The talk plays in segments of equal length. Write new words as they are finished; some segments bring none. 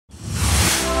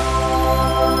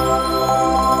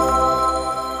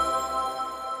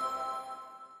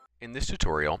In this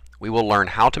tutorial, we will learn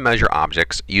how to measure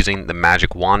objects using the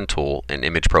Magic Wand tool in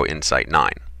Image Pro Insight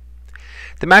 9.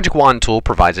 The Magic Wand tool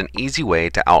provides an easy way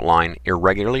to outline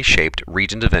irregularly shaped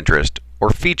regions of interest or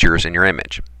features in your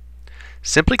image.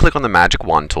 Simply click on the Magic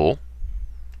Wand tool,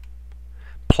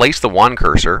 place the wand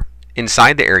cursor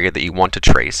inside the area that you want to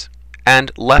trace,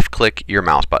 and left-click your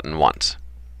mouse button once.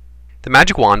 The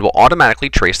Magic Wand will automatically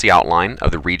trace the outline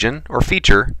of the region or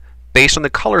feature based on the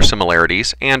color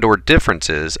similarities and/or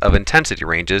differences of intensity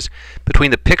ranges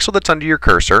between the pixel that's under your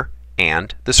cursor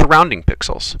and the surrounding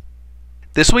pixels.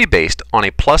 This will be based on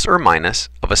a plus or minus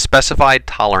of a specified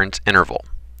tolerance interval.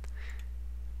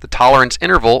 The tolerance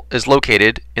interval is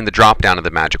located in the drop-down of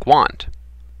the Magic Wand.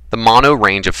 The mono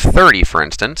range of 30, for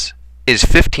instance, is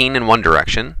 15 in one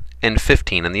direction and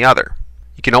 15 in the other.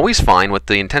 You can always find what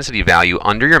the intensity value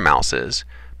under your mouse is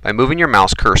by moving your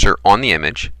mouse cursor on the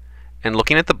image and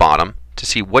looking at the bottom to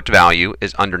see what value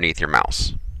is underneath your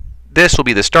mouse. This will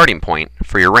be the starting point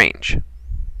for your range.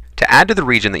 To add to the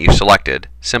region that you've selected,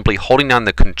 simply holding down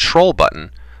the Control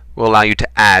button will allow you to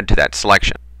add to that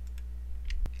selection.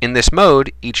 In this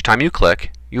mode, each time you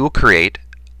click, you will create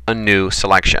a new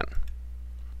selection.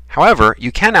 However,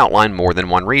 you can outline more than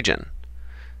one region.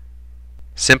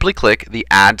 Simply click the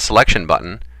Add Selection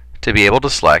button to be able to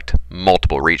select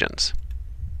multiple regions.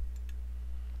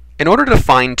 In order to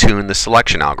fine-tune the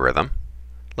selection algorithm,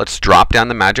 let's drop down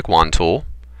the Magic Wand tool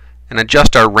and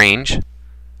adjust our range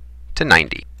to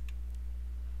 90.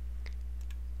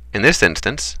 In this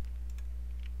instance,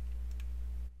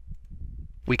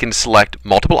 we can select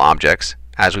multiple objects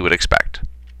as we would expect.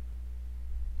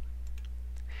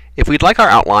 If we'd like our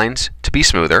outlines to be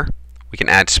smoother, we can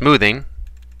add smoothing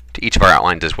to each of our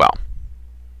outlines as well.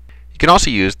 You can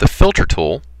also use the Filter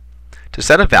tool to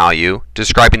set a value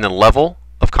describing the level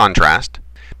of contrast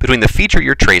between the feature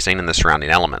you're tracing and the surrounding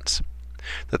elements.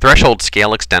 The threshold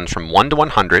scale extends from 1 to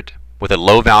 100, with a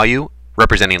low value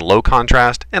representing low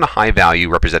contrast and a high value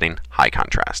representing high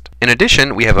contrast. In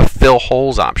addition, we have a Fill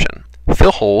Holes option.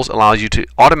 Fill Holes allows you to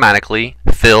automatically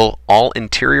fill all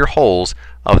interior holes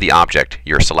of the object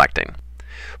you're selecting.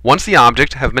 Once the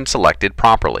objects have been selected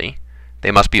properly, they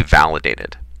must be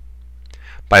validated.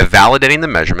 By validating the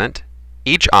measurement,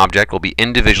 each object will be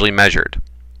individually measured.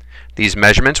 These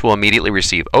measurements will immediately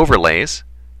receive overlays,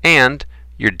 and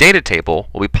your data table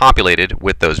will be populated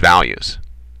with those values.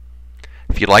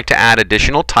 If you'd like to add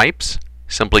additional types,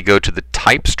 simply go to the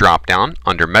Types drop-down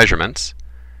under Measurements,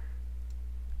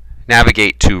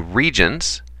 navigate to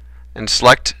Regions, and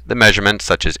select the measurements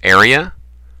such as area,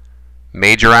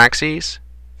 major axes,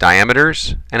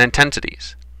 diameters, and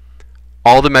intensities.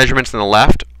 All the measurements on the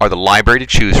left are the library to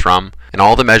choose from, and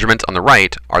all the measurements on the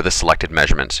right are the selected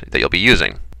measurements that you'll be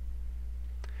using.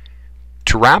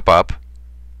 To wrap up,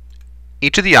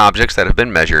 each of the objects that have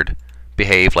been measured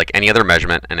behave like any other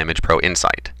measurement in Image Pro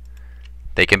Insight.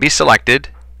 They can be selected,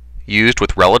 used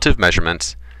with relative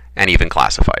measurements, and even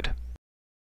classified.